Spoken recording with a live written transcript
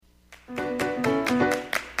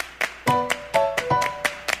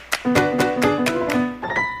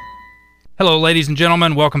Hello, ladies and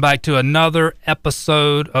gentlemen. Welcome back to another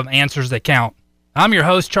episode of Answers That Count. I'm your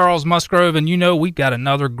host, Charles Musgrove, and you know we've got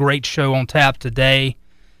another great show on tap today.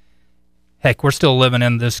 Heck, we're still living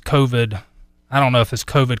in this COVID, I don't know if it's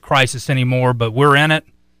COVID crisis anymore, but we're in it.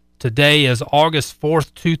 Today is August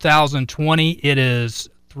 4th, 2020. It is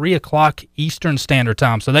 3 o'clock Eastern Standard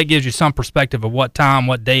Time, so that gives you some perspective of what time,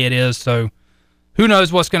 what day it is. So who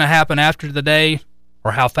knows what's going to happen after the day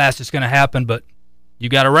or how fast it's going to happen, but you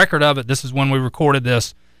got a record of it. This is when we recorded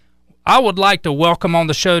this. I would like to welcome on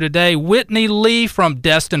the show today Whitney Lee from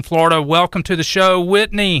Destin, Florida. Welcome to the show,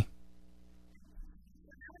 Whitney.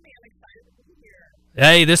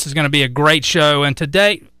 Hey, this is going to be a great show. And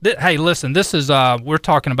today, hey, listen, this is we're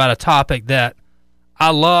talking about a topic that I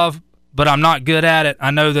love, but I'm not good at it. I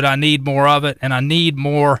know that I need more of it, and I need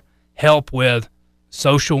more help with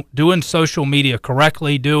doing social media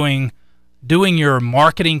correctly, doing your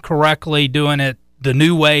marketing correctly, doing it the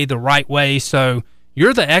new way, the right way. So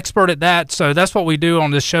you're the expert at that. So that's what we do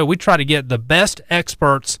on this show. We try to get the best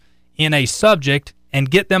experts in a subject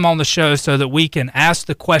and get them on the show so that we can ask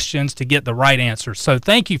the questions to get the right answers. So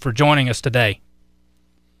thank you for joining us today.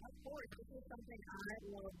 Of course, this is something I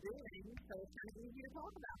love doing, so it's kind of easy to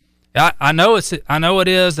talk about. I know it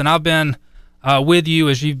is, and I've been with you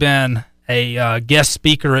as you've been a guest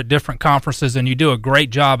speaker at different conferences, and you do a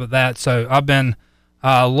great job of that. So I've been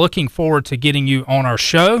looking forward to getting you on our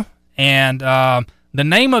show. And the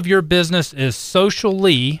name of your business is Social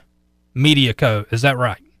Lee Media Co. Is that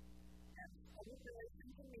right?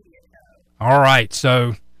 All right.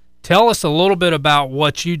 So tell us a little bit about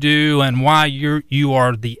what you do and why you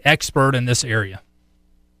are the expert in this area.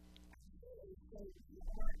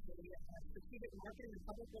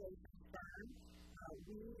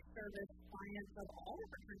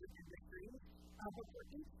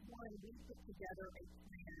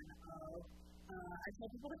 I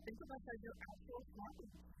tell people to think of us as your outsourced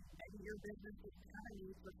marketing. Maybe your business is kind of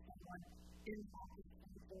need for someone in office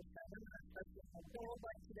 24/7, especially in a world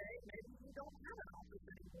like today. Maybe you don't have an office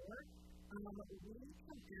anymore. We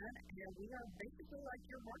come in and we are basically like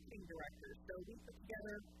your marketing director. So we put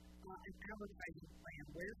together an advertising plan.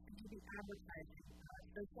 Where should you be advertising?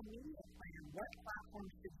 Social media plan. What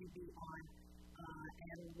platforms should you be on?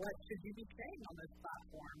 And what should you be saying on those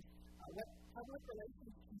platforms? What public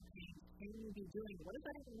relations campaigns can you be doing? What does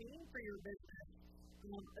that even mean for your business?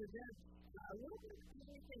 Events, a little bit of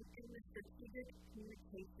everything in the strategic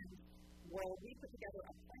communications world. We put together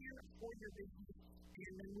a plan for your business,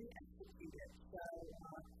 and then we execute it. So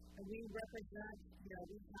we represent, we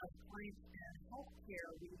have clients in healthcare,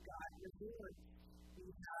 we've got resorts, we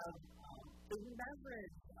have food and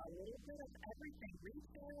beverage, a little bit of everything,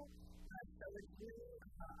 retail. So it's really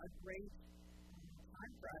a great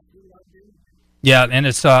time for us. We love doing it. Yeah, and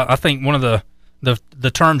it's I think one of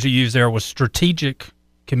the terms you used there was strategic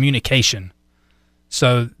communication.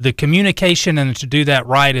 So the communication, and to do that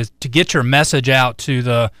right, is to get your message out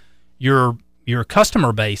to your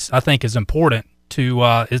customer base. I think is important.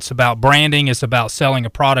 It's about branding. It's about selling a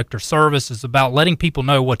product or service. It's about letting people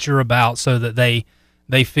know what you're about, so that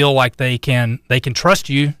they feel like they can trust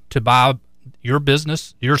you to buy your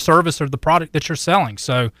business, your service, or the product that you're selling.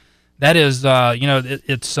 So that is I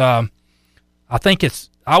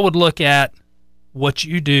would look at what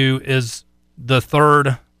you do is the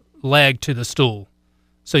third leg to the stool.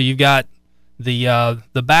 So you've got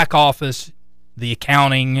the back office, the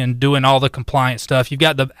accounting, and doing all the compliance stuff. You've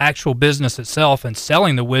got the actual business itself and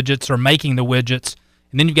selling the widgets or making the widgets,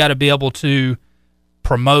 and then you've got to be able to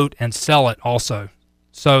promote and sell it also.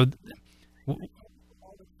 So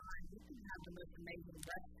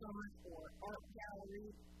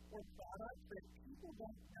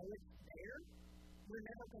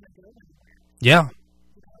yeah.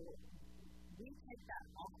 We take that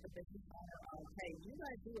off the business owner of, hey, you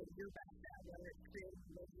guys do what you're best at, whether it's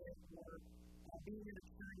creating widgets or being an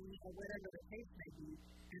attorney or whatever the case may be,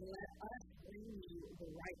 and let us bring you the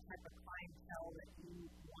right type of clientele that you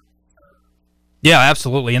want to serve. Yeah,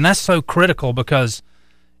 absolutely. And that's so critical, because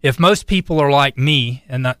if most people are like me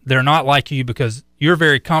and they're not like you, because you're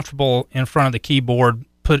very comfortable in front of the keyboard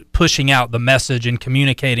pushing out the message and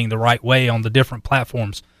communicating the right way on the different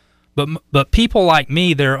platforms. But people like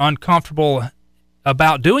me, they're uncomfortable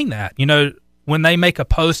about doing that. When they make a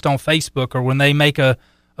post on Facebook or when they make a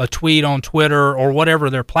tweet on Twitter or whatever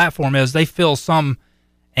their platform is, they feel some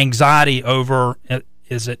anxiety over,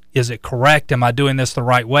 is it correct? Am I doing this the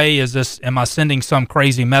right way? Am I sending some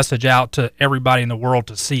crazy message out to everybody in the world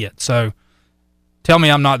to see it? So tell me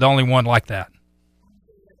I'm not the only one like that.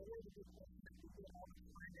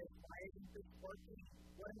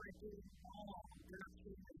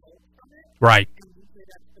 Right. And usually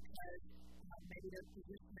that's because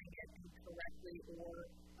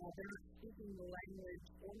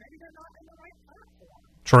they're not in the right platform.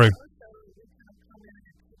 True. So we kind of come in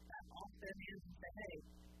and take that off their hands and say, hey,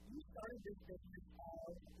 you started this business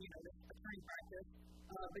of, this attorney practice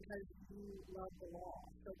because you love the law.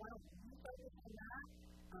 So why don't you focus on that?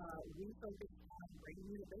 We focus on bringing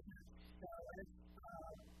you the business. So it's,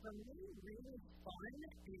 for me, really fun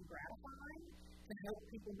and gratifying to help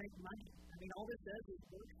people make money. I mean, all this does is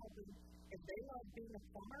we're helping. If they love being a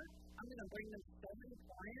plumber, I'm going to bring them so many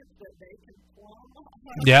clients that they can plumb all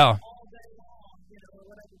day long, or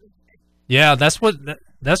whatever we say. Yeah, that's what's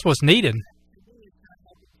needed. Maybe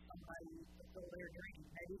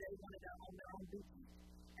they wanted to own their own boutique,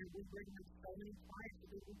 and we bring them so many clients that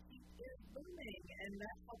the boutique is booming, and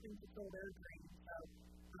that's helping fulfill their dreams. So,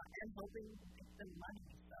 and helping make them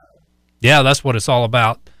money. So. Yeah, that's what it's all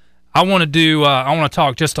about. I want to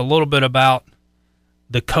talk just a little bit about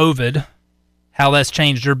the COVID, how that's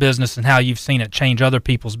changed your business and how you've seen it change other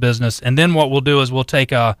people's business. And then what we'll do is we'll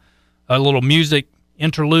take a little music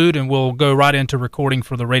interlude and we'll go right into recording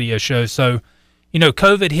for the radio show. So,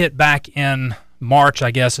 COVID hit back in March,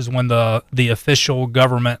 I guess, is when the official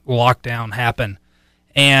government lockdown happened.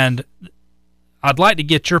 And I'd like to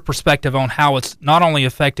get your perspective on how it's not only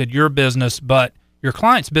affected your business, but your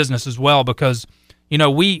client's business as well, because,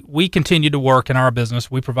 we continue to work in our business.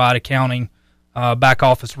 We provide accounting, back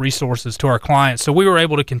office resources to our clients. So we were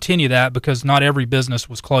able to continue that because not every business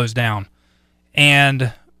was closed down.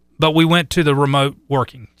 But we went to the remote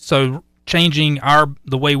working. So changing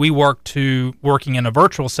the way we work to working in a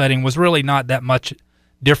virtual setting was really not that much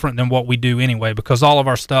different than what we do anyway, because all of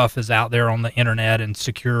our stuff is out there on the internet and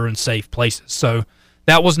secure and safe places. So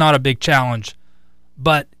that was not a big challenge.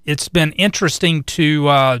 But it's been interesting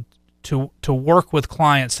to work with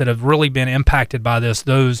clients that have really been impacted by this,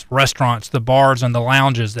 those restaurants, the bars, and the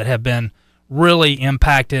lounges that have been really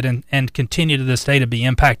impacted and continue to this day to be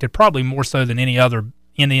impacted, probably more so than any other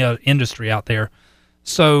industry out there.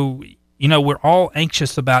 So, we're all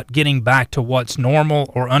anxious about getting back to what's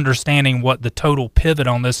normal or understanding what the total pivot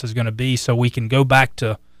on this is going to be so we can go back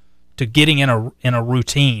to getting in a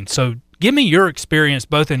routine. So give me your experience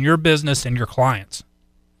both in your business and your clients.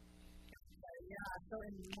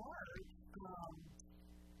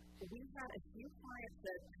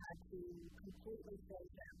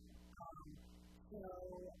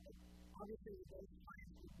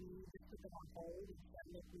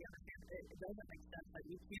 It doesn't make sense that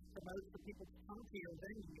you can't promote for people to come to your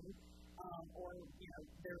venue or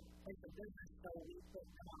their place of business, so we put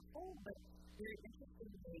them on hold. But very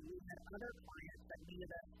interestingly, we had other clients that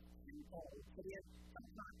needed us tenfold. So we had some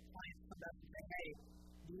clients come up and say, hey,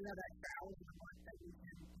 do you have that hours in a month that you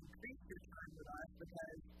can increase your time with us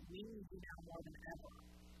because we need you now more than ever.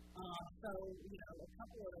 So, a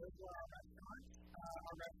couple of those were our restaurants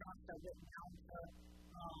that went down to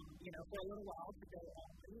for a little while to go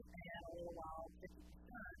only, and a little while 50%.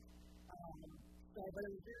 But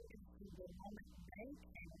it was very interesting. The moment May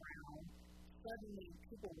came around, suddenly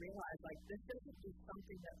people realized, this isn't just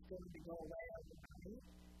something that's going to go away overnight.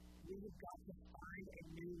 We've got to find a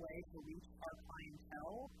new way to reach our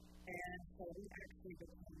clientele. And so we actually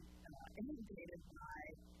became inundated by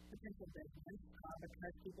potential business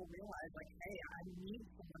because people realized, hey, I need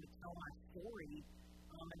someone to tell my story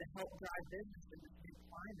and to help drive business in this new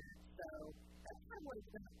climate. So that's kind of what has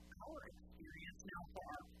been our experience now for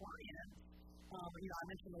our clients. I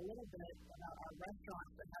mentioned a little bit about our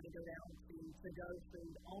restaurants that had to go down to-go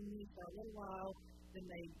food only for a little while. Then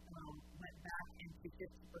they went back into 50%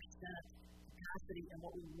 capacity. And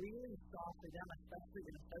what we really saw for them, especially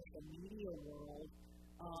in the social media world,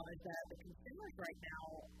 is that the consumers right now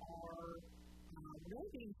are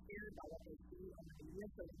really being scared by what they see on the media.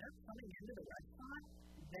 So when they're coming into the restaurant,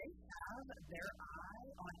 they have their eye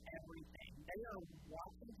on everything. They are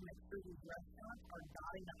watching to make sure these restaurants are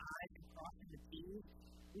dotting the I's and crossing the T's.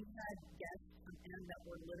 We've had guests come in that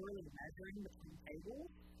were literally measuring between tables.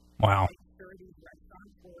 Wow. To make sure these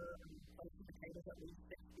restaurants were placing the tables at least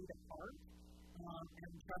 6 feet apart.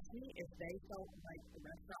 And trust me, if they felt like the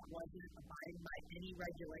restaurant wasn't abiding by any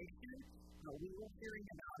regulation, we were hearing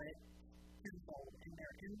about it tenfold in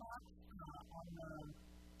their inbox on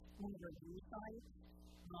the review site.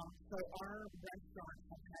 So our restaurants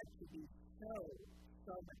have had to be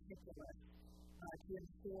so meticulous to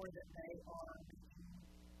ensure that they are making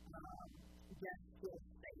guests feel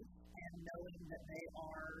safe and knowing that they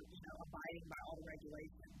are, abiding by all the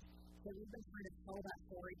regulations. So we've been trying to tell that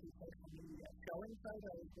story through social media, showing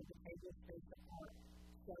photos of the tables spaced apart,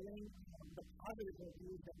 showing the positive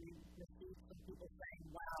reviews that we've received from people saying,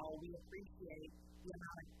 wow, we appreciate the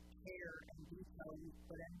amount of care and detail you've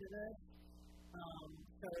put into this.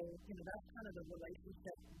 So, that's kind of the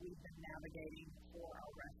relationship we've been navigating for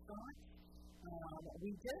our restaurant.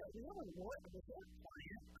 We have a resort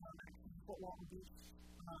client at Fort Walton Beach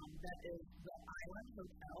that is the Island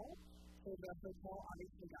Hotel. So the hotel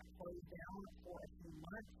obviously got closed down for a few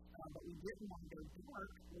months, but we didn't want to go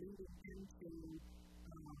dark leading into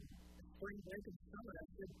spring break and summer.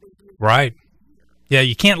 That's the busiest Right. Yeah,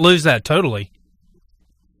 you can't lose that totally.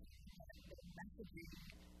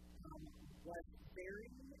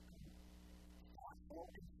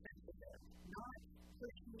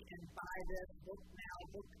 This, book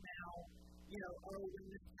now, when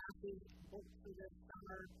this passes, book for this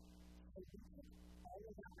summer. So we took all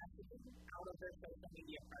of that messaging out of their social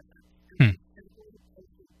media presence. And we simply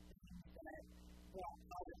posted things that brought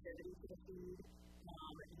positivity to the feed,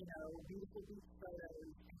 beautiful beach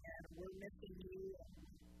photos, and we're missing you, and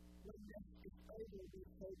when this is over, we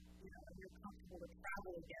hope, and you're comfortable to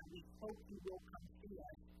travel again, we hope you will come see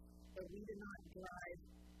us. But we did not drive,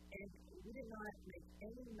 and we did not make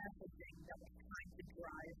any messaging that was trying to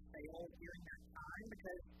drive sales during that time,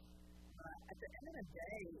 because at the end of the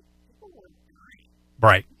day, people were dying.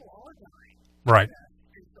 Right. People are dying. Right.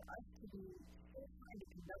 And for us to be still trying to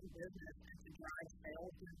conduct business and to drive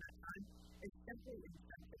sales during that time is simply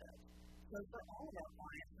insensitive. So for all of our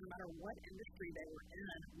clients, no matter what industry they were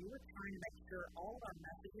in, we were trying to make sure all of our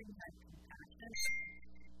messaging had compassion.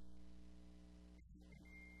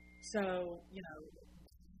 So,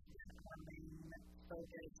 our main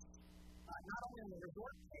focus, not only on the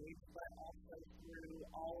resort page, but also through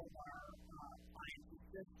all of our clients, is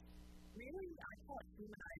just really, I call it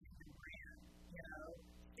humanizing the brand,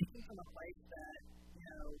 speaking from a place that,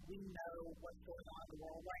 we know what's going on in the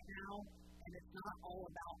world right now, and it's not all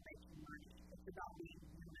about making money. It's about being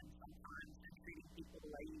human sometimes and treating people the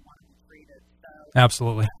way you want to be treated. So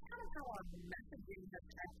absolutely. That's kind of how our messaging has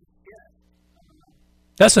had to shift.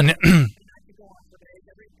 That's an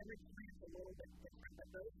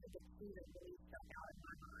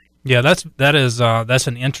Yeah, that's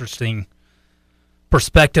an interesting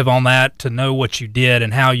perspective on that, to know what you did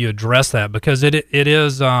and how you address that, because it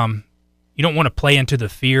is you don't want to play into the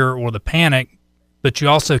fear or the panic, but you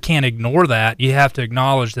also can't ignore that. You have to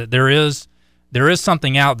acknowledge that there is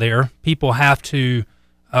something out there. People have to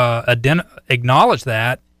acknowledge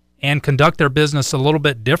that and conduct their business a little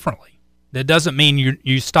bit differently. That doesn't mean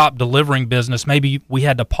you stop delivering business. Maybe we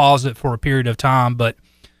had to pause it for a period of time, but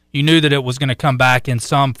you knew that it was going to come back in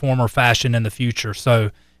some form or fashion in the future.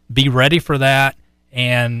 So be ready for that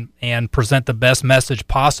and present the best message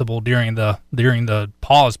possible during the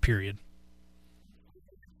pause period.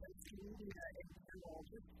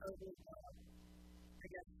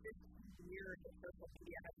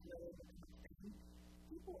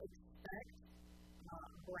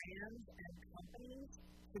 Brands and companies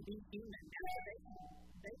to be human.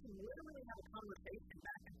 They can literally have a conversation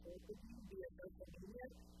back and forth with you via social media.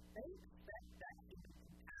 They expect that human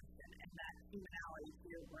compassion and that humanality to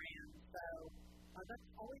your brand. So that's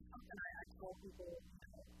always something I tell people,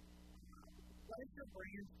 what is your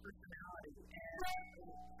brand's personality, and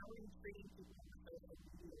how are you treating people on the social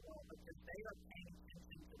media world, because they are paying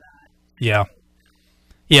attention to that. Yeah.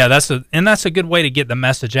 Yeah, that's a good way to get the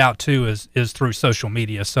message out too, is through social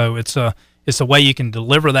media. So it's a way you can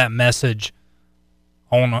deliver that message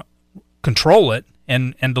control it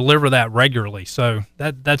and deliver that regularly. So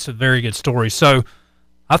that's a very good story. So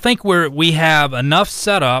I think we have enough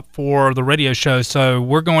set up for the radio show. So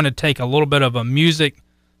we're going to take a little bit of a music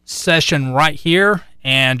session right here,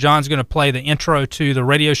 and John's going to play the intro to the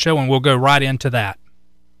radio show, and we'll go right into that.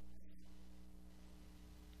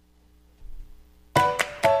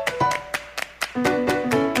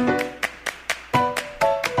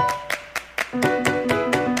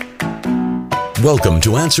 Welcome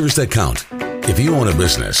to Answers That Count. If you own a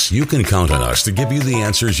business, you can count on us to give you the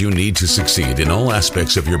answers you need to succeed in all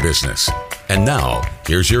aspects of your business. And now,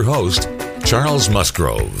 here's your host, Charles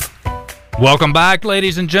Musgrove. Welcome back,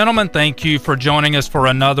 ladies and gentlemen. Thank you for joining us for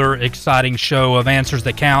another exciting show of Answers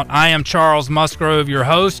That Count. I am Charles Musgrove, your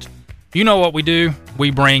host. You know what we do. We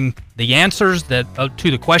bring the answers to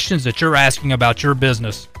the questions that you're asking about your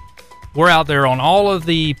business. We're out there on all of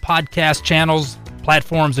the podcast channels,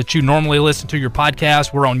 platforms that you normally listen to your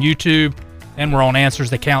podcast. We're on YouTube, and we're on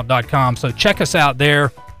AnswersThatCount.com. So check us out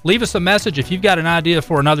there. Leave us a message if you've got an idea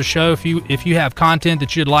for another show. If you have content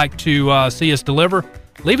that you'd like to see us deliver,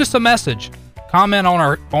 leave us a message. Comment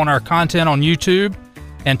on our content on YouTube.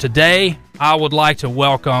 And today, I would like to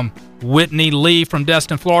welcome Whitney Lee from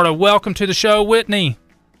Destin, Florida. Welcome to the show, Whitney.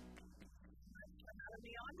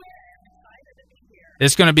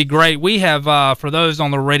 It's going to be great. We have, for those on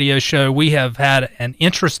the radio show, we have had an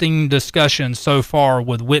interesting discussion so far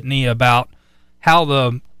with Whitney about how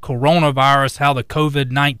the coronavirus, how the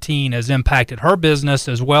COVID-19 has impacted her business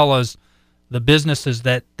as well as the businesses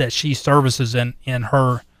that she services in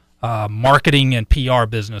her marketing and PR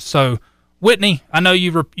business. So, Whitney, I know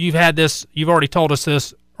you've had this, you've already told us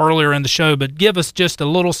this earlier in the show, but give us just a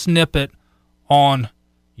little snippet on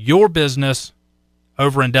your business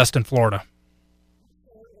over in Destin, Florida.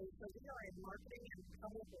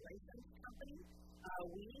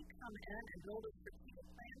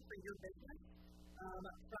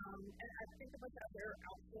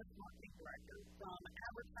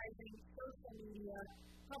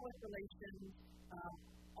 Public relations,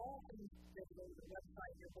 all things digital, your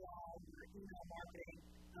website, your blog, your email marketing.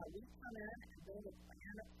 We come in and build a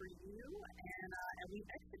plan for you, and we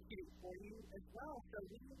execute it for you as well. So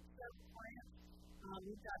we serve clients.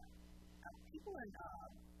 We've got people in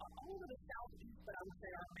all over the Southeast, but I would say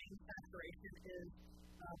our main saturation is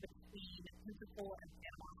between Pensacola and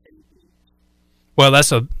Panama City Beach. Well,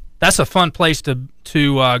 that's a fun place to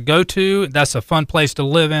go to. That's a fun place to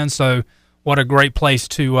live in. So what a great place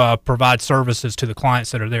to provide services to the clients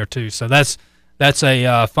that are there too. So that's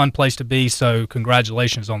a fun place to be. So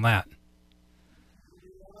congratulations on that.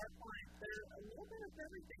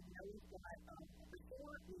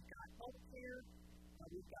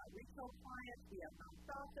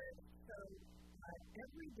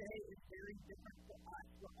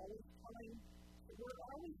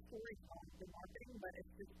 But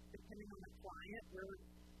it's just depending on the client, we're,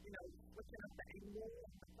 switching up the angle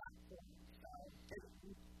and the platform. So it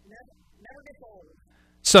never gets old.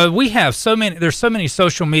 So we have there's so many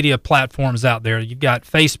social media platforms out there. You've got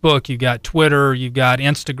Facebook, you've got Twitter, you've got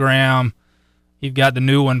Instagram, you've got the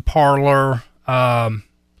new one, Parler,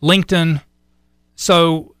 LinkedIn.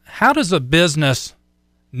 So how does a business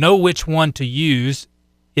know which one to use,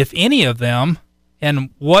 if any of them?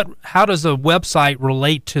 And how does a website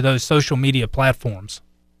relate to those social media platforms?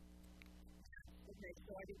 Okay,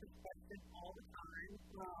 so I get this question all the time.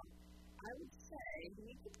 I would say you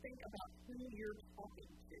need to think about who you're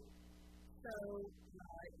talking to. So,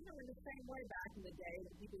 in the same way back in the day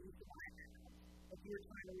when people used to buy an ad, if you were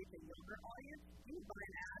trying to reach a younger audience, you would buy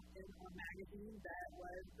an ad in a magazine that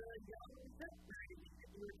was the Young Zip magazine.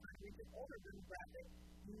 If you were trying to reach an older demographic,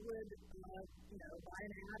 you would, buy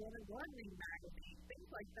an ad in a gardening magazine, things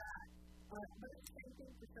like that. But it's the same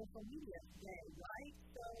thing for social media today, right?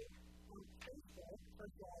 So on Facebook,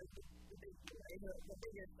 first of all, is the big way, the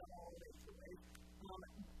biggest of all the ways.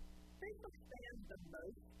 Facebook spans the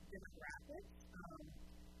most demographics.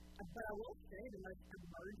 But I will say the most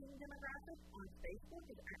emerging demographic on Facebook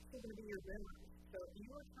is actually going to be your vendors. So if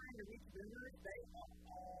you are trying to reach vendors, they are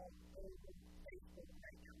all over Facebook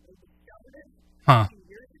right now. They discovered it a few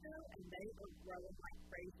years ago, and they are growing like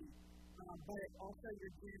crazy. But it's also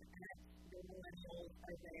your Gen X, your millennials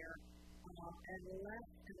are there, and less,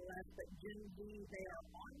 but Gen Z, they are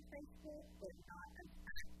on Facebook, but not as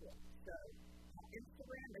active. So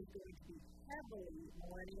Instagram is going to be heavily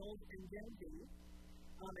millennials and Gen Z.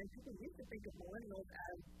 And people used to think of millennials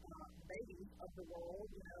as babies of the world,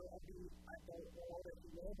 of the adult world, if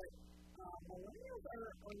you will. But millennials are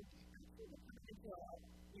actually coming into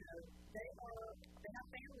they have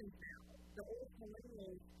families now. The oldest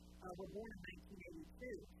millennials were born in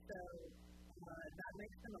 1982, so that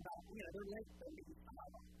makes them about, they're late 30s.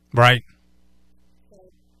 Right. So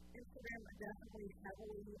Instagram is definitely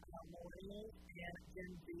heavily millennials and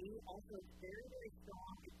Gen Z. Also, it's very, very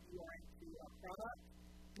strong if you are into product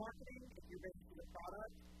marketing, if you're business a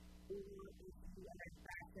product, or if you are in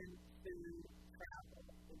fashion, food, travel.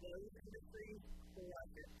 For those industries, for us,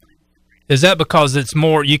 it's Instagram. Is that because it's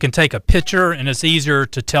more, you can take a picture and it's easier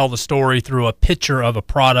to tell the story through a picture of a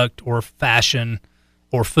product or fashion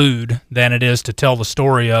or food than it is to tell the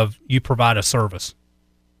story of you provide a service?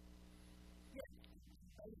 Yes.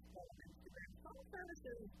 Some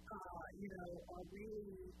services, are really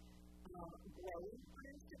growing on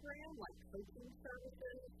Instagram, like coaching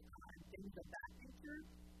services and things of that nature.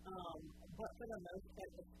 But for the most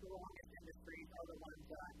part, the strongest industries are the ones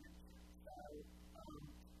that I mentioned. So,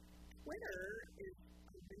 Twitter is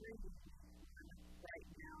very right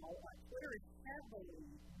now. Twitter is heavily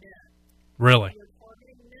men. Really? We're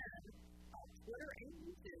targeting men. Twitter and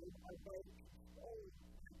YouTube are both controlled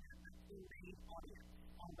the main audience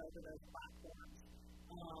on both of those platforms.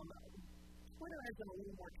 Twitter has been a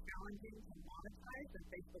little more challenging to monetize than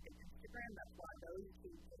Facebook and Instagram. That's why those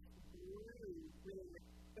two just really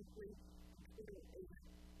quickly. Twitter isn't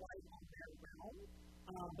quite on their realm.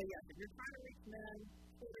 But yes, if you're trying to reach men,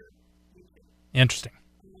 Twitter, YouTube. Interesting.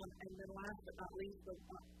 And then last but not least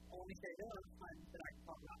let me say this one that I can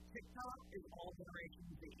talk about. TikTok is all Generation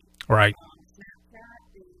Z. Right. Snapchat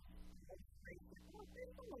is Generation,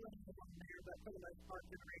 there's some millennials on there, but for the most part,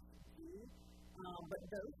 Generation Z. But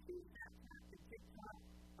those two, Snapchat and TikTok,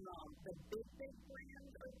 the big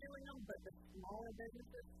brands are doing them, but the smaller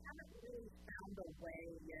businesses haven't really found a way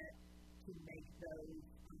yet to make those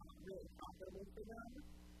really profitable for them.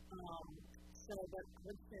 But I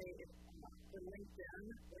would say for LinkedIn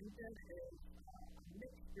is a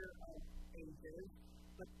mixture of ages,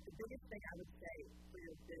 but the biggest thing I would say for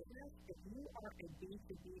your business, if you are a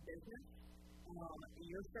B2B business, and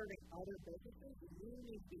you're serving other businesses, you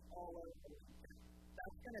need to be all over LinkedIn.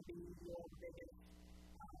 That's going to be your biggest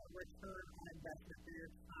return on investment for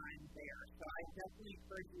your time there. So I definitely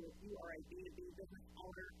encourage you, if you are a B2B business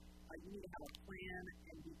owner, you need to have a plan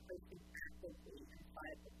and be posting actively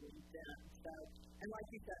inside of LinkedIn. So, and like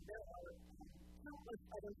you said, there are countless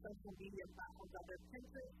other social media platforms out there.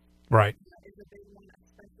 Pinterest is a big one,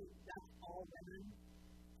 especially that's all women.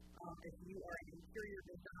 If you are in interior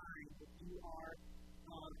design, if you are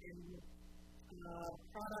in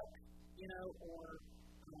product, or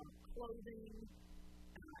clothing,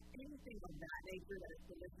 anything of that nature that is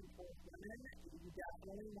soliciting towards women, you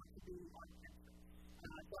definitely want to be on Pinterest.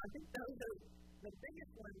 So I think those are the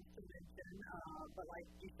biggest ones to mention, but like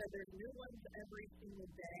you said, there's new ones every single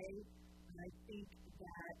day, and I think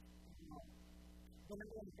that the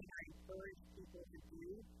number one thing I encourage people to do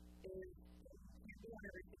is you can't do on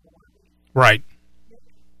every single one of these. Right.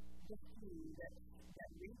 Just see that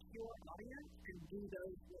reach your audience and do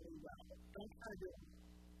those really well. Don't try to do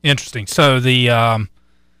it. Interesting. So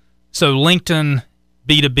so LinkedIn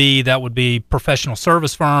B2B, that would be professional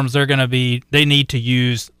service firms. They need to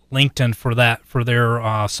use LinkedIn for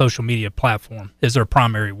their social media platform is their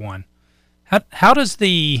primary one. How does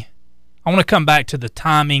I want to come back to the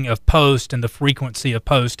timing of post and the frequency of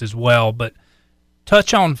post as well, but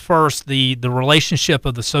touch on first the relationship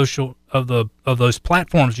of the social of those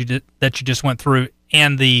platforms that you just went through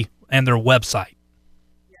and their website.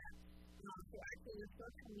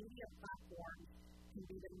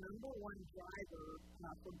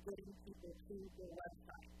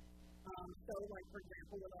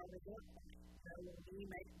 We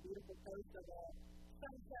make beautiful posts of a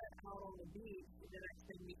sunset out on the beach, the next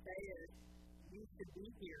thing we say is, you should be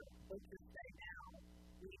here, book your stay now.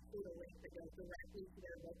 We include a link that goes directly to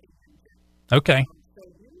their booking engine. Okay. So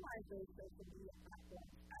utilize those social media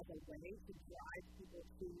platforms as a way to drive people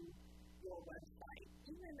to your website.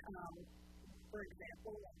 Even, for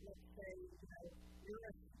example, let's say, you're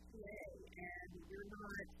a CPA and you're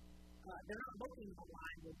not, they're not booking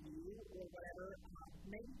online with you or whatever.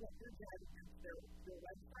 Maybe what you're driving your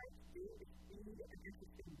website to do is feed an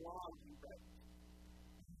interesting blog you wrote.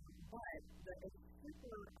 But it's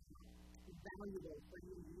super valuable for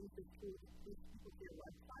you to use this tool to push people to your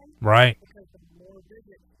website. Right. Because the more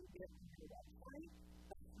visits you get to your website,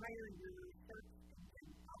 the higher your search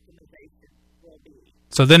engine optimization will be.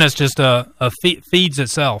 So then it's just feeds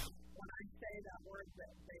itself. When I say that word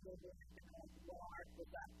that they will do anything else, what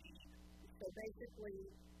does that mean? So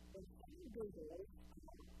basically, when someone Googles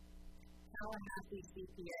Tallahassee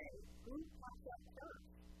CPA, who pops up first?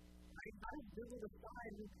 Right? How does Google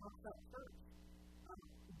decide who pops up first?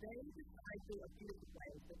 They decide through a few different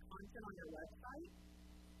ways. The content on your website,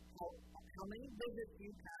 how many visits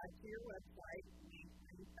you've had to your website,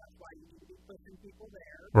 that's why you need to be pushing people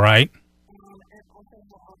there. Right. And also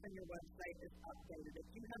how often your website is updated. If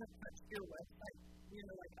you haven't touched your website,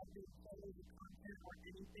 like updated photos of content or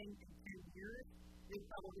anything in 10 years, you're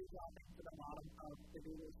probably dropping to the bottom of the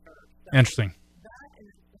Google search. So interesting. That in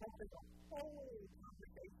itself is a whole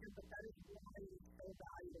conversation, but that is why it's so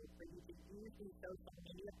valuable for you to use these social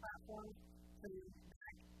media platforms to move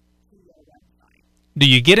back to your website. Do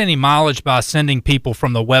you get any mileage by sending people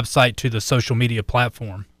from the website to the social media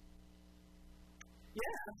platform?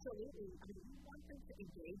 Yeah, absolutely. I mean, you want them to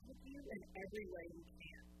engage with you in every way you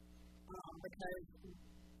can, because,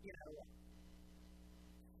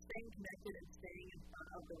 staying connected and staying in front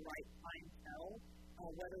of the right clientele,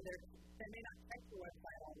 whether they may not check your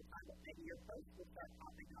website all the time, but maybe your posts will start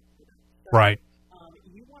popping up to them. So, right.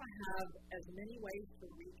 You want to have as many ways to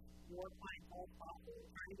reach your clientele as possible,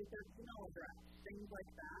 trying to get their email address, things like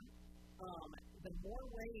that. The more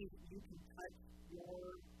ways you can touch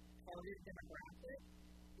your target demographic,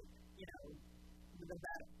 the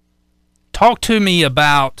better. Talk to me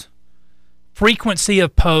about frequency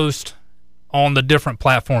of post on the different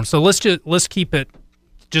platforms. So let's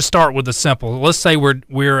start with the simple. Let's say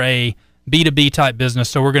we're a B2B type business,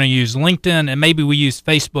 so we're going to use LinkedIn, and maybe we use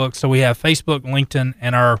Facebook. So we have Facebook, LinkedIn,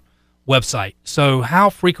 and our website. So how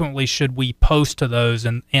frequently should we post to those,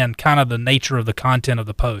 and kind of the nature of the content of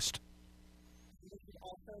the post? This is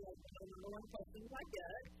also like the number one question I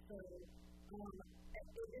get. So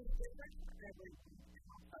it is different for every and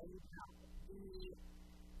I'll tell you how.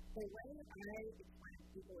 The way I explain to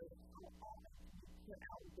people is how often you put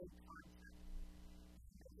out good content.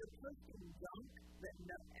 If you're posting junk that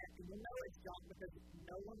and you know it's junk because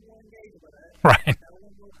no one will engage with it. Right. No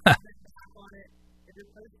one will comment back on it. If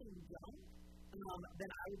you're posting junk,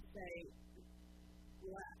 then I would say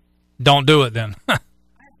less. Don't do it then. I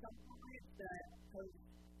have some clients that post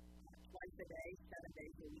twice a day, 7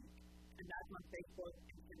 days a week, and that's on Facebook,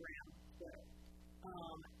 Instagram, Twitter.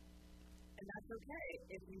 And that's okay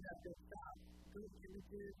if you have good stuff, good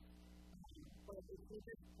images, but if you're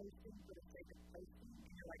just posting for the sake of posting,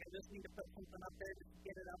 and you're like, I just need to put something up there just to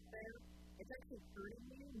get it up there, it's actually hurting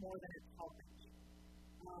you more than it's helping you.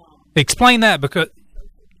 Explain that, because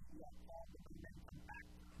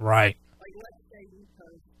right. Like, let's say you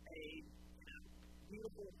post a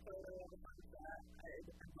beautiful photo of a sunset, it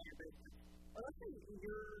depends on your business. Or let's say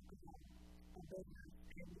you're a business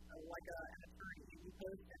and like an attorney, and you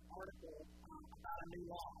post an article about a new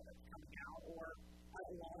law that's coming out, or a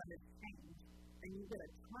law that has changed, and you get a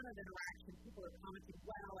ton of interaction. People are commenting,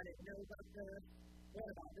 wow, I didn't know about this, what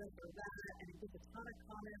about this or that, and it gets a ton of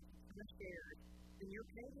comments, a ton of shares, and your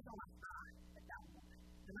page is on a high at that moment,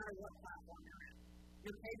 no matter what platform you're in.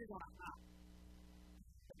 Your page is on a high.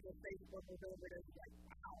 Because Facebook will go over it and be like,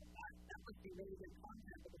 wow, that must be really good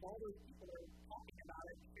content, because all those people are talking about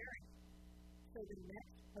it and sharing it. So the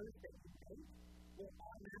next post that you make will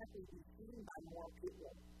automatically be seen by more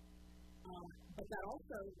people. But that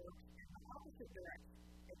also works in the opposite direction.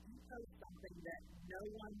 If you post something that no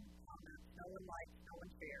one comments, no one likes, no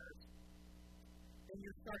one shares, then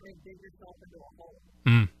you're starting to dig yourself into a hole.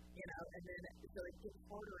 You know, and then so it gets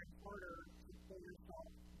harder and harder to pull yourself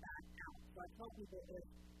back out. So I tell people, if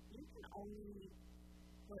you can only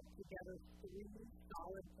put together 3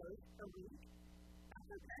 solid posts a week,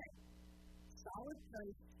 that's okay. Solid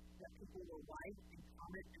posts that people will like and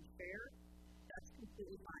comment and share, that's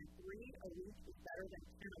completely fine. 3 a week is better than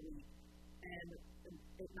 10 a week, and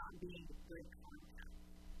it not being good content.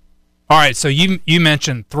 All right, so you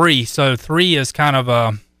mentioned 3. So 3 is kind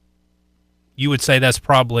of you would say that's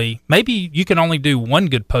probably, maybe you can only do 1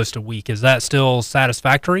 good post a week. Is that still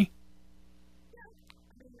satisfactory? Yeah.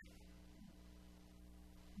 I mean,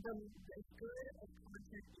 the good of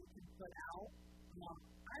content you can put out,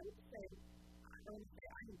 I would say, I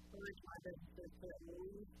encourage my businesses to at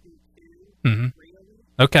least do 2, 3 a week.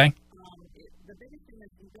 Okay. The biggest thing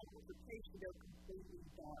is you don't want the page to go completely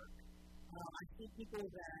dark. I see people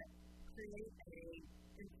that create a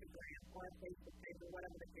Instagram or a Facebook page or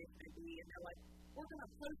whatever the case may be, and they're like, we're going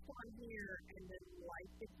to post on here, and then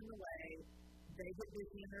life gets in the way, they get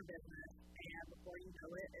busy in their business, and before you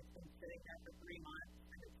know it, it's been sitting there for 3 months,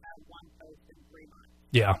 and it's had 1 post in 3 months.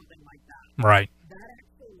 Yeah. Something like that. Right. That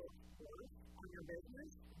actually looks worse on your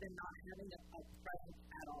business than not having a presence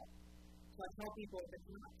at all. So I tell people, if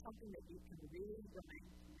it's not something that you can really remain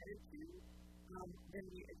committed to, then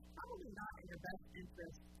it's probably not in your best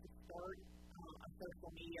interest to start a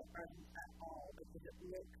social media presence at all, because it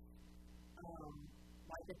looks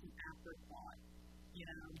like it's an afterthought, you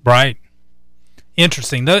know? Right.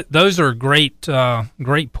 Interesting. Those are great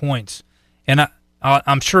points, and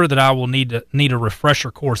I'm sure that I will need a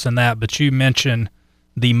refresher course in that. But you mentioned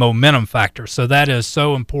the momentum factor, so that is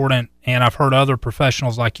so important. And I've heard other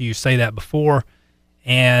professionals like you say that before.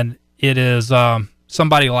 And it is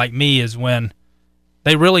somebody like me is when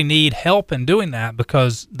they really need help in doing that,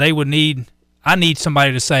 because I need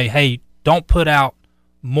somebody to say, hey, don't put out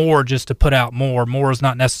more just to put out more. More is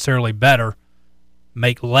not necessarily better.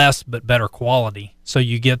 Make less but better quality, so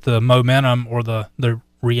you get the momentum or the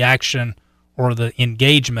reaction or the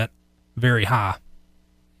engagement very high.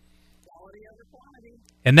 Quality over quantity.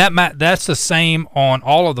 And that's the same on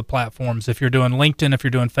all of the platforms. If you're doing LinkedIn, if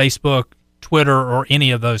you're doing Facebook, Twitter, or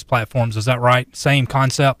any of those platforms, is that right? Same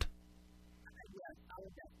concept? Yes, I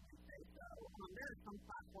would definitely say so. There are some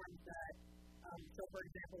platforms that, so for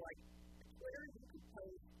example, like Twitter, you could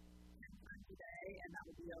post 10 times a day, and that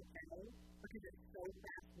would be okay, because it's so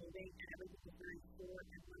fast-moving and everything is very short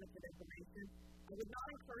and limited information. I would not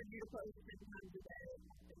encourage you to post 10 times a day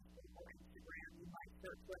on Facebook or Instagram. You might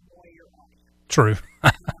start putting away your audience. True.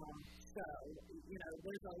 So, you know,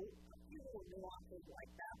 there's a few little nuances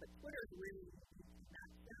like that, but Twitter is really unique in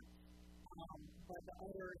that sense. But the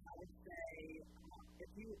others, I would say,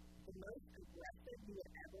 the most aggressive you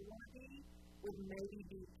would ever want to be would maybe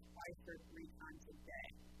be twice or 3 times a day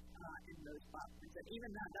in those platforms. And even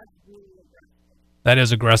that's really aggressive. That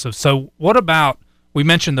is aggressive. So what about, we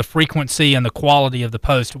mentioned the frequency and the quality of the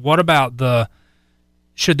post. What about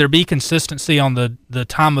should there be consistency on the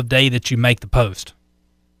time of day that you make the post?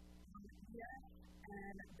 Yes,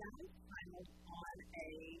 and that is kind of on a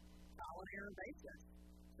trial and error basis.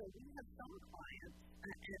 So we have some clients,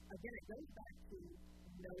 and again, it goes back to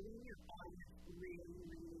knowing your audience really,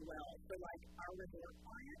 really well. So like our resort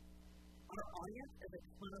client, our audience is a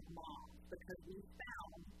ton of moms because we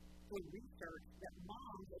found through research that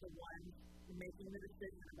moms are the ones making the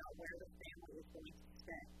decision about where the family is going to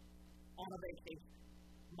stay on a vacation.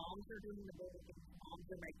 Moms are doing the booking, moms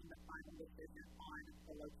are making the final decision on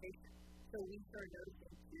the location. So we started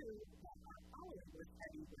noticing too that our following was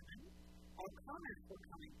heavy women. Our comments were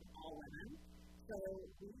coming from all women. So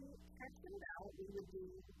we tested it out. We would do,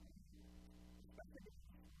 especially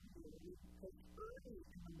we post early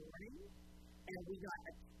in the morning, and we got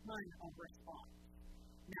a ton of response.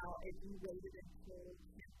 Now, if you waited until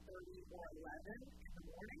 10:30 or 11 in the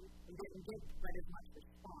morning, we didn't get quite as much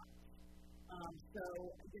response. So,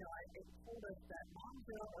 it told us that moms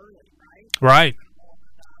are up early, right? Right.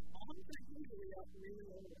 Moms are usually up really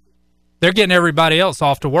early. They're getting everybody else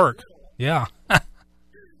off to work. Yeah.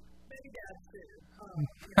 Maybe dads too. In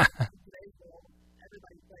today's world,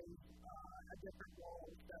 everybody plays a different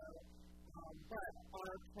role. So, but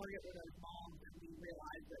our target were those moms, and we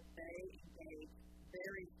realized that they engage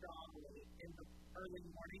very strongly in the early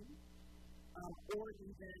morning, or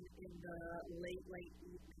even in the late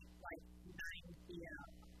evening, like 9 p.m.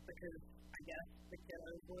 Because I guess the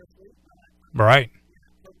kiddos were asleep. Right.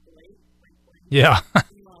 Hopefully. Yeah.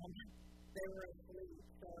 They were asleep.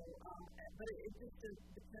 So, but it just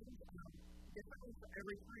depends differently for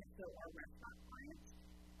every client. So our restaurant clients,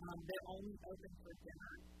 they're only open for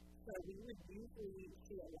dinner. So we would usually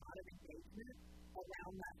see a lot of engagement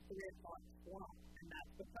around that 3 o'clock slot. And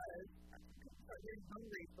that's because people start getting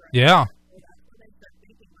hungry for it. Yeah. So that's when they start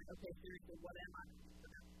thinking, like, okay, seriously, what am I doing for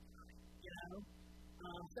them tonight?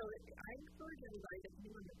 So I encourage everybody to be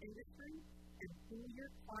in the industry and who your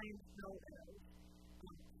clientele is.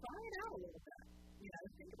 Try it out a little bit.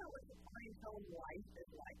 Think about what your clientele life is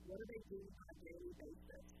like. What are they doing on a daily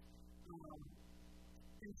basis?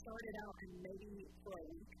 And start it out and maybe for a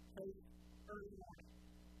week, post early morning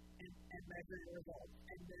and measure your results.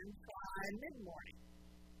 And then try mid-morning.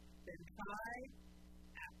 Then try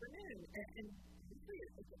afternoon. And usually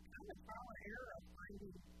it's a kind of trial and error of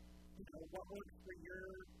finding what works for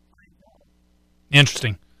your clientele.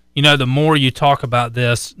 Interesting. The more you talk about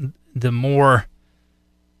this, the more,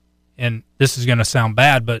 and this is going to sound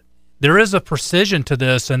bad, but there is a precision to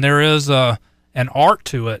this, and there is an art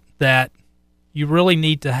to it that you really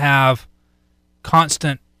need to have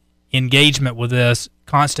constant engagement with this,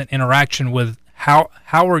 constant interaction with how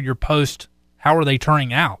are your posts, how are they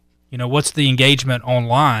turning out? What's the engagement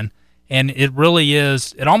online? And it really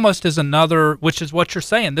is, it almost is another, which is what you're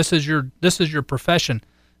saying. This is your profession.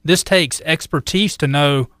 This takes expertise to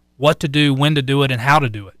know what to do, when to do it, and how to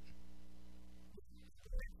do it.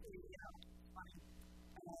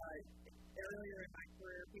 Earlier in my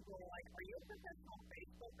career, people were like, are you a professional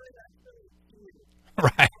Facebooker? That's really cute.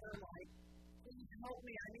 Right. Like, please help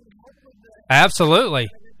me. I need help with this. Absolutely.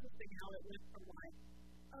 It's interesting how it went from like,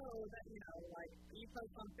 you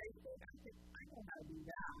post on Facebook. I know how to do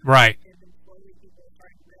that. Right. And then slowly people are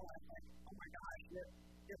starting to realize, like, oh my gosh,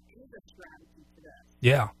 there is a strategy to this.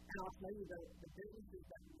 Yeah. And I'll tell you, the businesses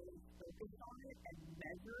that really focus on it and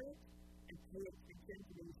measure it and pay attention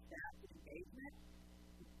to these stats and engagement,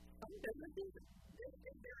 some businesses, this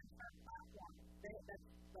is their entire platform. That's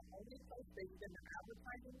the only place they spend their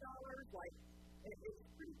advertising dollars. Like, it's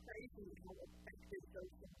pretty crazy how effective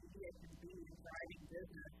social media can be in driving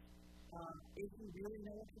business if you really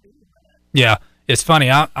know what to do with it. Yeah, it's funny.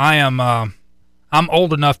 I'm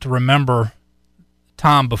old enough to remember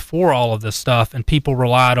time before all of this stuff, and people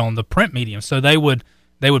relied on the print medium. So they would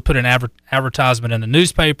put an advertisement in the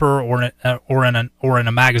newspaper or in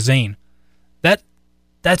a magazine.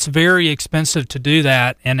 That's very expensive to do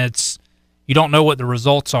that, and you don't know what the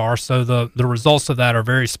results are. So the results of that are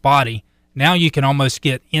very spotty. Now you can almost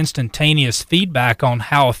get instantaneous feedback on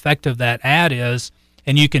how effective that ad is,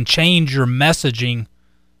 and you can change your messaging.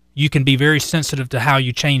 You can be very sensitive to how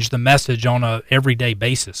you change the message on a everyday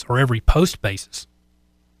basis or every post basis.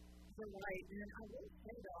 You're right, and I will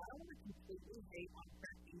say though, I don't want to completely hate on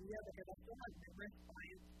print media because I still have numerous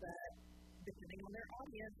clients that, depending on their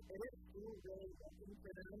audience, it is still really working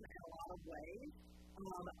for them in a lot of ways.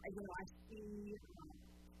 I see,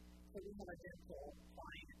 so we have a dental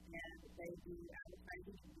client, and they do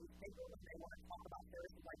advertising in newspapers, and they want to talk about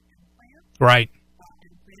services like implants. Right.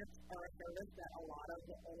 Implants are a service that a lot of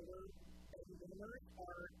the older baby consumers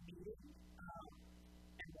are needing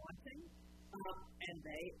and wanting, and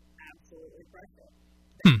they absolutely crush it.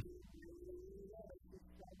 They see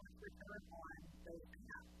so much return on those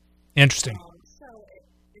apps. Interesting. So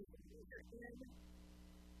if you're in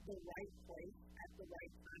the right place at the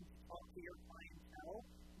right time to talk to your clientele,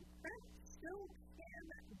 that still can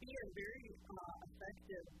be a very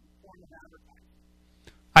effective form of advertising.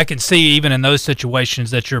 I can see even in those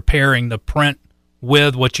situations that you're pairing the print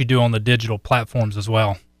with what you do on the digital platforms as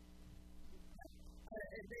well. I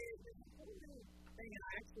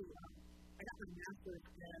got my master's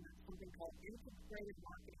in something called integrated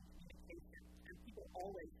marketing communication, and people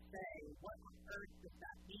always say, what on earth does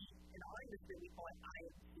that mean? In our industry, we call it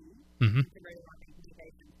IMC, integrated marketing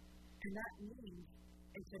communication, and that means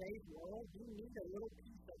in today's world, you need a little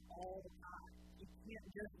piece of all the time. You can't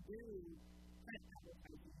just do print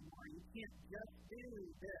advertising anymore. You can't just do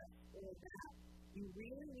this or that. You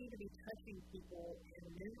really need to be touching people in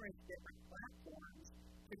numerous different platforms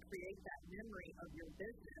to create that memory of your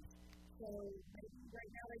business. So maybe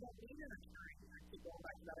right now they don't need an attorney. I keep going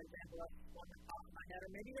back to that example on the top of my head.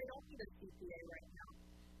 Or maybe they don't need a CPA right now.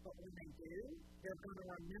 But when they do, they're going to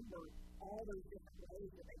remember all those different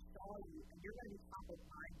ways that they saw you, and you're going to be top of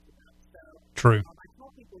mind to them. So True. I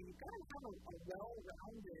tell people you've got to have a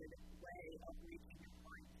well-rounded way of reaching your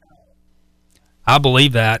clientele. I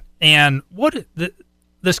believe that. And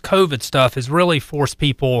this COVID stuff has really forced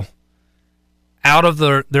people out of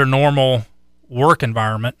their normal work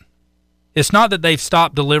environment. It's not that they've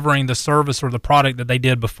stopped delivering the service or the product that they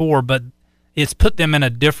did before, but it's put them in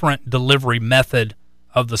a different delivery method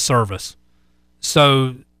of the service.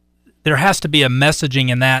 So there has to be a messaging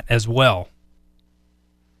in that as well.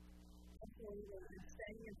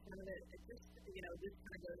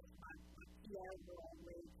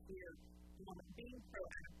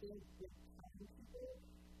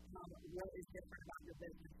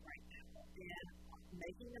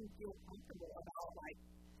 Making them feel comfortable about, like,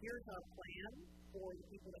 here's our plan for the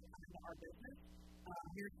people that come into our business.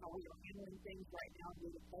 Here's how we are handling things right now due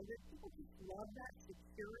to COVID. People just love that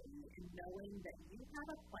security in knowing that you have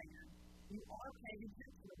a plan, you are paying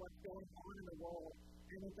attention to what's going on in the world,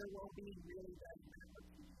 and that their well-being really does matter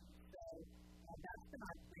to you. So that's been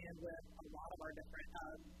our plan with a lot of our different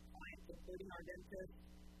clients, including our dentists,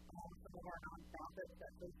 some of our nonprofits that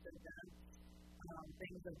host events.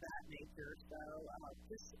 Things of that nature. So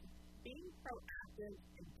just being proactive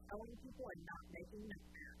and telling people and not making them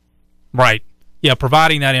fear. Right. Yeah,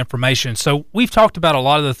 providing that information. So we've talked about a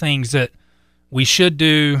lot of the things that we should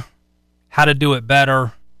do, how to do it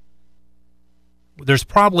better. There's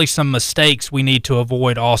probably some mistakes we need to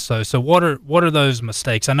avoid also. So what are those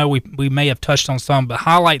mistakes? I know we may have touched on some, but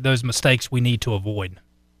highlight those mistakes we need to avoid.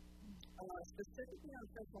 Specifically on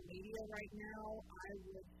social media right now, I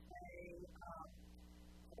would say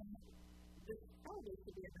this probably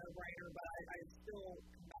should be a no-brainer, but I still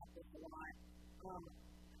come back with a lot.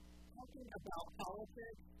 Talking about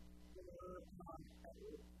politics,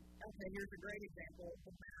 okay, here's a great example,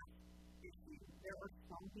 the mask issue. There are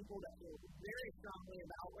some people that feel very strongly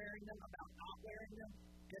about wearing them, about not wearing them.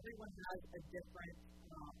 Everyone has a different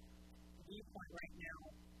viewpoint right now.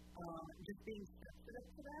 Just being sensitive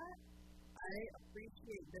to that, I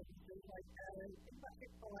appreciate businesses like think about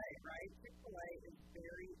Chick-fil-A, right? Chick-fil-A is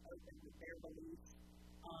very open with their beliefs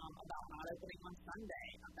about not opening on Sunday,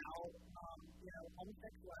 about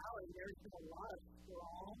homosexuality. There's been a lot of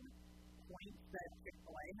strong points that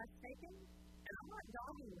Chick-fil-A has taken, and I'm not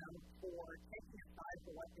dogging them for taking a side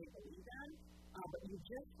for what they believe in, but you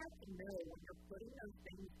just have to know when you're putting those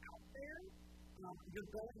things out there,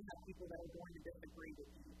 you're going to have people that are going to disagree with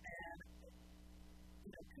you. And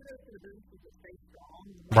kudos to the businesses that stay strong.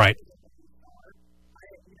 Right. That's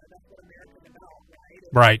what America's about, right?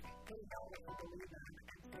 Right. Putting out what you believe in and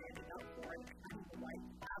standing up for it, and having the right to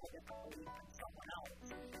have a different belief than someone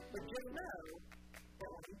else. But just know that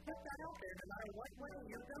when you put that out there, no matter what way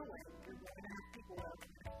you're going to have people that are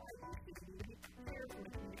going to fight you. So you need to be prepared from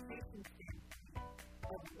a communication standpoint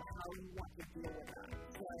of how you want to deal with that.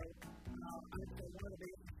 So I would say one of the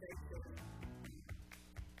biggest mistakes is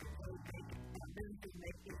businesses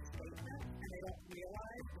make these statements and they don't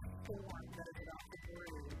realize the storm that is about to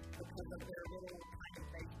brew because of their little tiny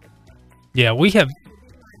Facebook posts. Yeah, we have. To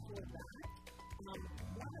be mindful of that,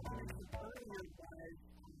 one of the mentioned earlier was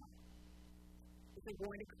if you're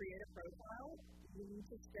going to create a profile, you need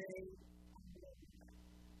to stay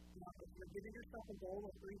if you're giving yourself a goal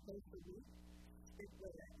of 3 posts a week, stick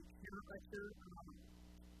with it. You cannot let your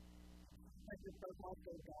profile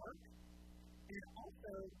go dark. And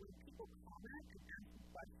also, when people comment and ask you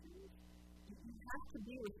questions, you have to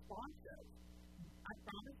be responsive. I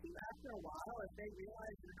promise you, after in a while, if they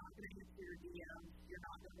realize you're not going to answer your DMs, you're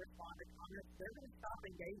not going to respond to comments, they're going to stop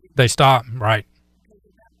engaging. They stop, right. Because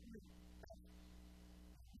at that point, that's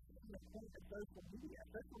the point of social media.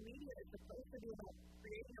 Social media is supposed to be about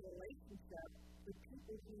creating a relationship with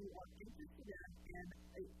people who are interested in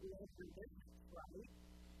a local business, right?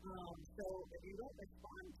 So if you don't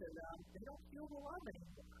respond to them, they don't feel the love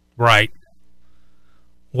anymore. Right.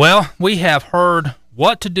 Well, we have heard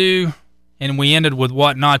what to do, and we ended with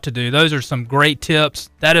what not to do. Those are some great tips.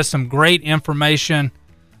 That is some great information.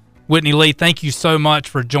 Whitney Lee, thank you so much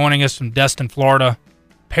for joining us from Destin, Florida.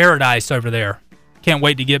 Paradise over there. Can't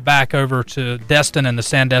wait to get back over to Destin and the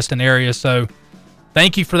Sandestin area. So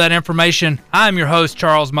thank you for that information. I'm your host,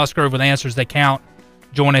 Charles Musgrove with Answers That Count.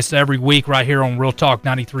 Join us every week right here on Real Talk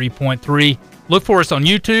 93.3. Look for us on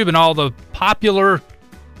YouTube and all the popular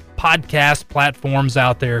podcast platforms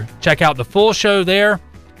out there. Check out the full show there.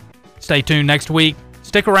 Stay tuned next week.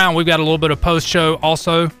 Stick around. We've got a little bit of post-show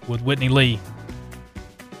also with Whitney Lee.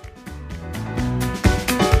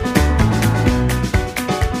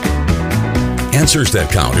 Answers That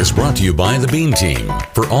Count is brought to you by the Bean Team.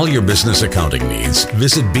 For all your business accounting needs,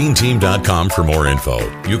 visit beanteam.com for more info.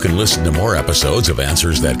 You can listen to more episodes of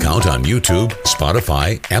Answers That Count on YouTube,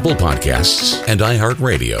 Spotify, Apple Podcasts, and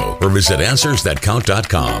iHeartRadio, or visit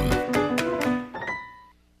answersthatcount.com.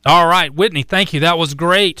 All right, Whitney, thank you. That was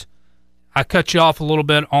great. I cut you off a little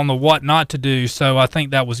bit on the what not to do, so I think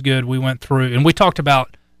that was good. We went through, and we talked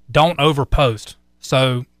about don't overpost.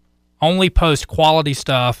 So only post quality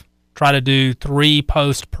stuff. Try to do 3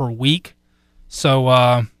 posts per week. So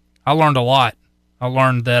I learned a lot. I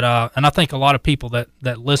learned that, and I think a lot of people that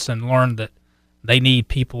listen learned that they need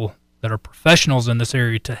people that are professionals in this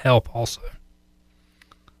area to help also. Awesome.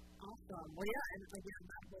 Well, yeah, and again,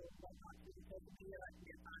 that's what not to do social media. I can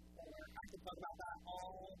get time for. I can talk about that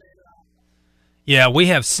all day long. Yeah, we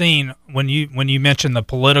have seen when you mentioned the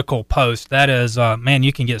political post, that is, man,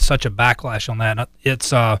 you can get such a backlash on that.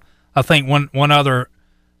 It's, I think one other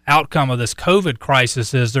outcome of this COVID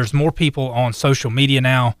crisis is there's more people on social media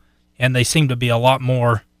now, and they seem to be a lot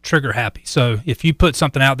more trigger happy. So if you put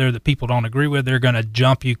something out there that people don't agree with, they're going to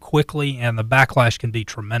jump you quickly, and the backlash can be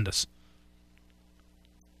tremendous.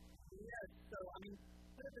 Yes, so I mean,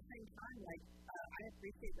 but at the same time, like I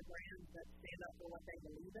appreciate the brands that stand up for what they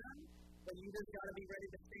believe in, but you just got to be ready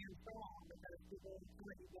to stand strong because people come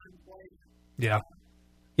at you guns blazing.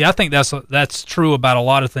 Yeah, I think that's true about a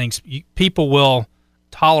lot of things. People will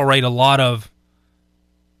tolerate a lot of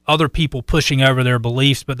other people pushing over their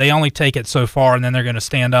beliefs, but they only take it so far, and then they're going to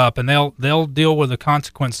stand up, and they'll deal with the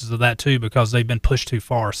consequences of that too because they've been pushed too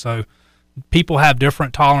far. So people have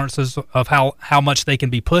different tolerances of how much they can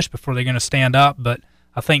be pushed before they're going to stand up, but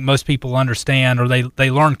I think most people understand, or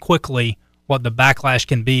they learn quickly what the backlash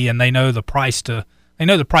can be, and they know the price if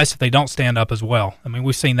they don't stand up as well. I mean,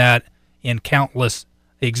 we've seen that in countless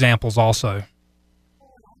examples also.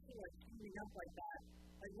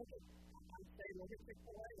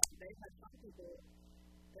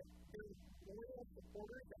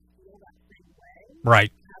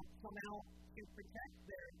 Right. Have come out to protect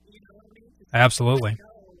their, you know what I mean? Absolutely.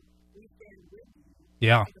 We stand with you.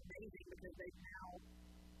 Yeah. It's amazing because they've now,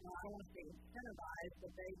 I don't want to say incentivized,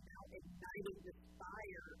 but they've now ignited this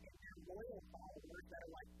fire in their loyal followers that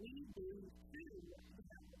are like, we do too. You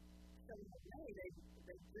know? So in a way, they've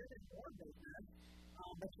driven more business,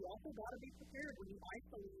 but you also got to be prepared when you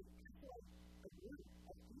isolate a group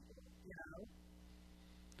of people, you know?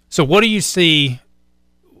 So what do you see?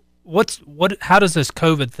 How does this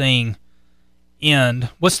COVID thing end?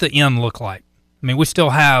 What's the end look like? I mean, we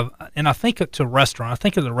still have, and I think of the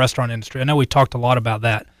restaurant industry. I know we talked a lot about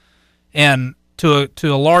that, and to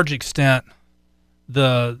a large extent,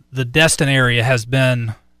 the Destin area has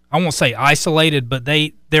been, I won't say isolated, but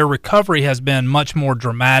their recovery has been much more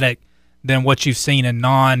dramatic than what you've seen in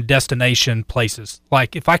non-destination places.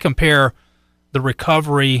 Like if I compare the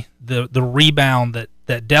recovery, the rebound that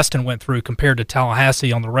Destin went through compared to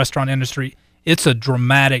Tallahassee on the restaurant industry, it's a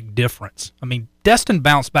dramatic difference. I mean, Destin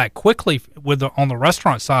bounced back quickly on the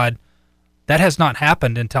restaurant side. That has not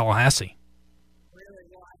happened in Tallahassee.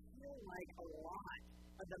 Really, well, I feel like a lot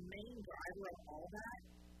of the main driver of all that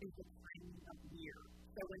is the timing of year.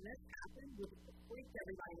 So when this happened, it freaked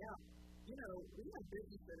everybody out. You know, we have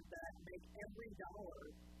businesses that make every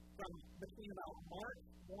dollar from between about March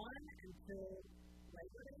 1 until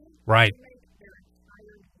Labor Day. Right. They make their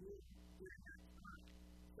entire year during that time.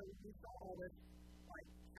 So we saw all this like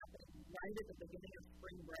happening right at the beginning of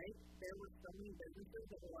spring break. There were so many businesses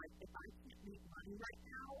that were like, if I can't make money right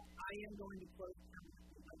now, I am going to close down.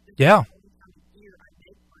 Like, this Yeah. is the only time of year I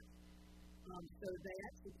make money. So they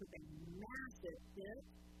actually took a massive hit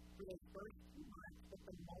for the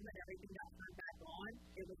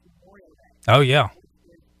it was Memorial Day. Oh, yeah.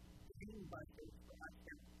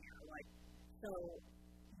 So,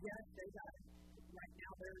 yes, they've got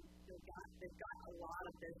a lot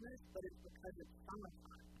of business, but it's because it's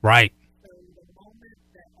summertime. Right. So the moment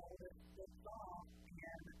that all this flips off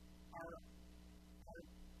and our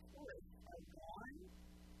tourists are gone,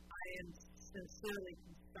 I am sincerely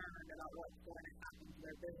concerned about what's going to happen to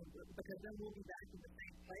their business, because then we'll be back in the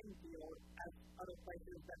same playing field as other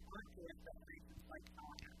places that aren't tourist destinations like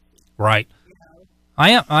Tallahassee. Right. You know?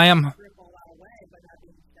 I am. Rip all that away, but that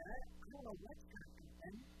being said, I don't know what's going to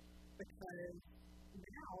happen, because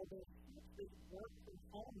now there's this work from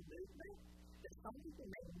home movement that some people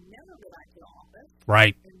may never go back to the office.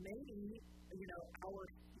 Right. And maybe, our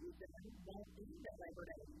season won't be at Labor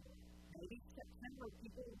Day anymore. Maybe September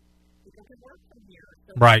people can work from here.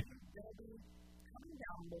 So right. They'll be coming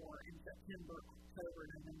down more in September, October,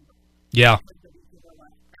 November. Yeah. Because the weekends are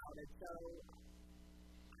less crowded. So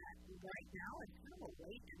right now it's kind of a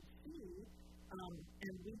wait and see.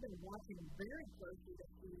 And we've been watching very closely to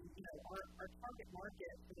see, our target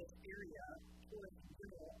market for this area, tourists in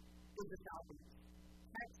general, is the Southeast.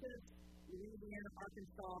 Texas, Louisiana,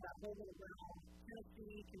 Arkansas, that whole little realm,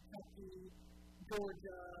 Tennessee, Kentucky,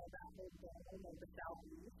 Georgia, that whole realm of the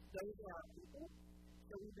Southeast. Those are our people.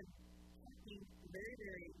 So we've been checking very,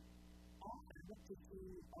 very often to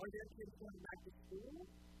see, are there kids going back to school?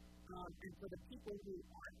 And for the people who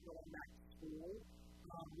aren't going back to school,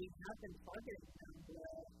 we have been targeting them with,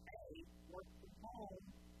 hey, work from home,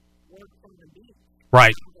 work from the beach.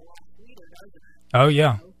 Right. Leader, doesn't it? Oh,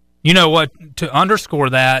 yeah. You know what? To underscore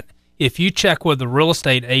that, if you check with the real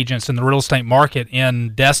estate agents in the real estate market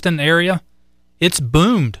in Destin area, it's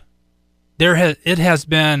boomed. It has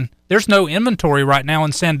been. There's no inventory right now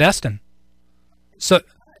in Sandestin. So,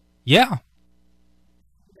 yeah.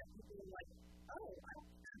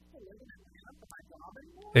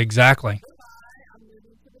 Exactly.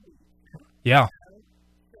 Yeah.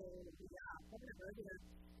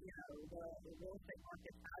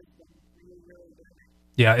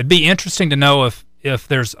 Yeah, it'd be interesting to know if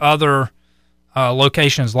there's other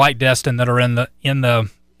locations like Destin that are in the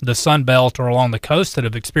Sun Belt or along the coast that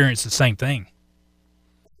have experienced the same thing.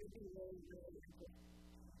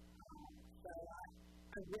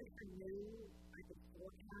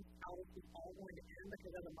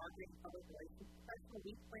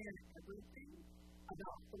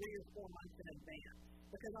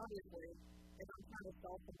 Because obviously, if I'm trying to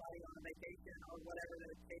sell somebody on a vacation or whatever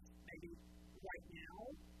that it takes, maybe right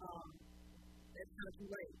now, it's kind of too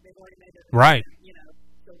late. They've already made it. Right.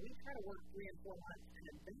 So we try to work 3 and 4 months in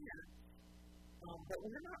advance, but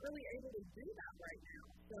we're not really able to do that right now.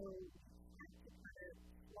 So we have to kind of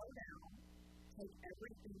slow down, take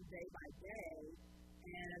everything day by day,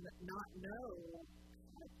 and not know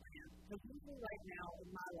how to plan. Because usually right now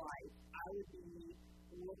in my life, I would be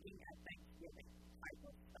looking at Thanksgiving.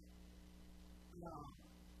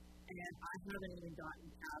 And I haven't even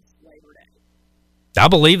gotten past Labor Day. I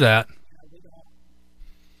believe that.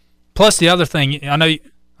 Plus, the other thing, I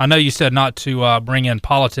know you said not to bring in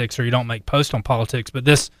politics or you don't make posts on politics, but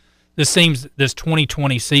this seems this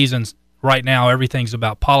 2020 season right now everything's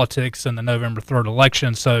about politics and the November 3rd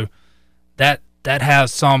election, so that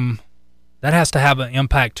has to have an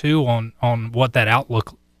impact too on what that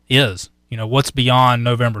outlook is. What's beyond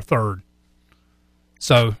November 3rd.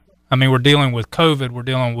 So, I mean, we're dealing with COVID, we're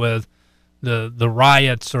dealing with the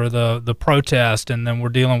riots or the protest, and then we're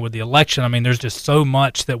dealing with the election. I mean, there's just so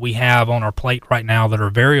much that we have on our plate right now that are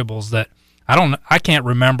variables that I can't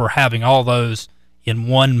remember having all those in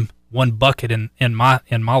one bucket in my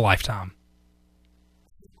lifetime.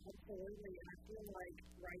 Absolutely, and I feel like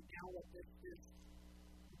right now what this is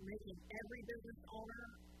making every business owner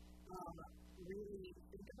really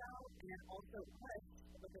think about, and also us,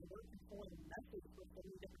 because we're controlling the message for so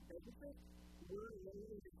many different businesses, we're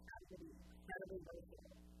literally just having incredibly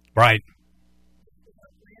versatile. Right. This is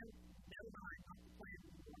our plan. Never mind, not the plan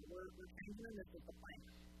anymore. We're changing. This is the plan.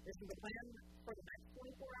 This is the plan for the next 24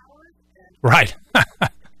 hours. And right.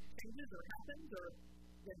 changes or happens, or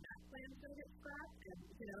then that plan's going to get scrapped. And,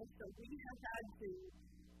 so we have had to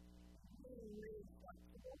really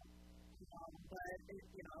flexible. But, I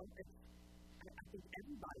think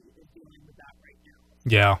everybody is dealing with that right now.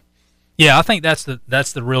 Yeah. Yeah, I think that's the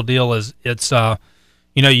real deal is it's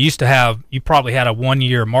you probably had a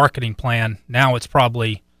 1-year marketing plan. Now it's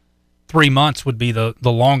probably 3 months would be the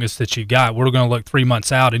longest that you got. We're going to look 3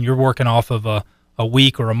 months out, and you're working off of a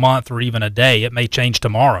week or a month or even a day. It may change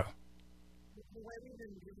tomorrow. The way we've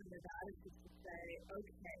been doing that is just to say,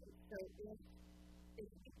 okay, so if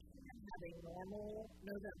we can have a normal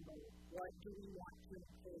November, what do we want to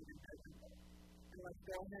include in November? And let's go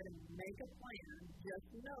ahead and make a plan just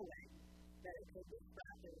knowing that it could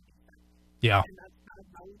distract it. Yeah. And that's kind of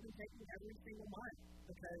how we've been taking every single month,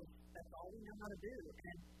 because that's all we know how to do.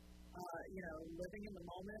 And, living in the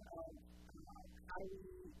moment of how do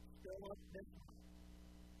we fill up this month?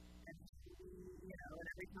 And, and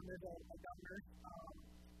every time there's a governor's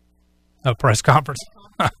a press conference.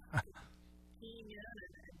 keying in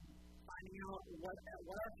and finding out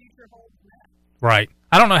what our future holds next. Right.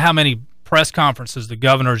 I don't know how many press conferences the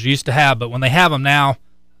governors used to have, but when they have them now,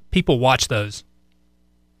 people watch those.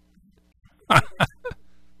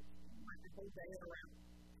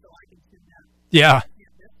 Yeah.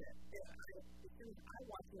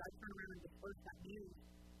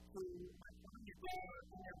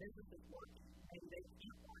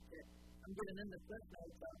 In the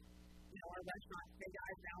footnotes of, our restaurant, hey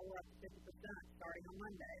guys, now we're up to 50% starting on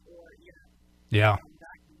Monday, or, Yeah.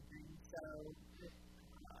 that kind of thing. So,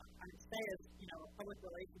 I would say as, a public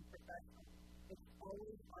relations professional, it's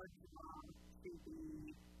always our job to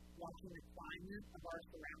be watching the climate of our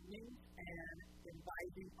surroundings and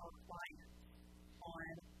advising our clients on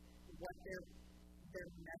what their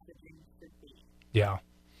messaging should be. Yeah.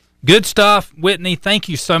 Good stuff, Whitney. Thank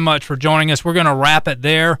you so much for joining us. We're going to wrap it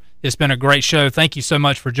there. It's been a great show. Thank you so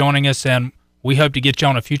much for joining us, and we hope to get you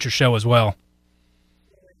on a future show as well.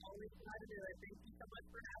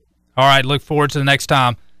 All right, look forward to the next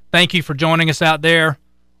time. Thank you for joining us out there.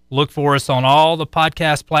 Look for us on all the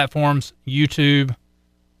podcast platforms, YouTube,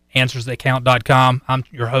 AnswersThatCount.com. I'm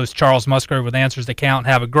your host, Charles Musgrove with Answers That Count.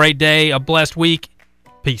 Have a great day, a blessed week.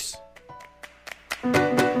 Peace.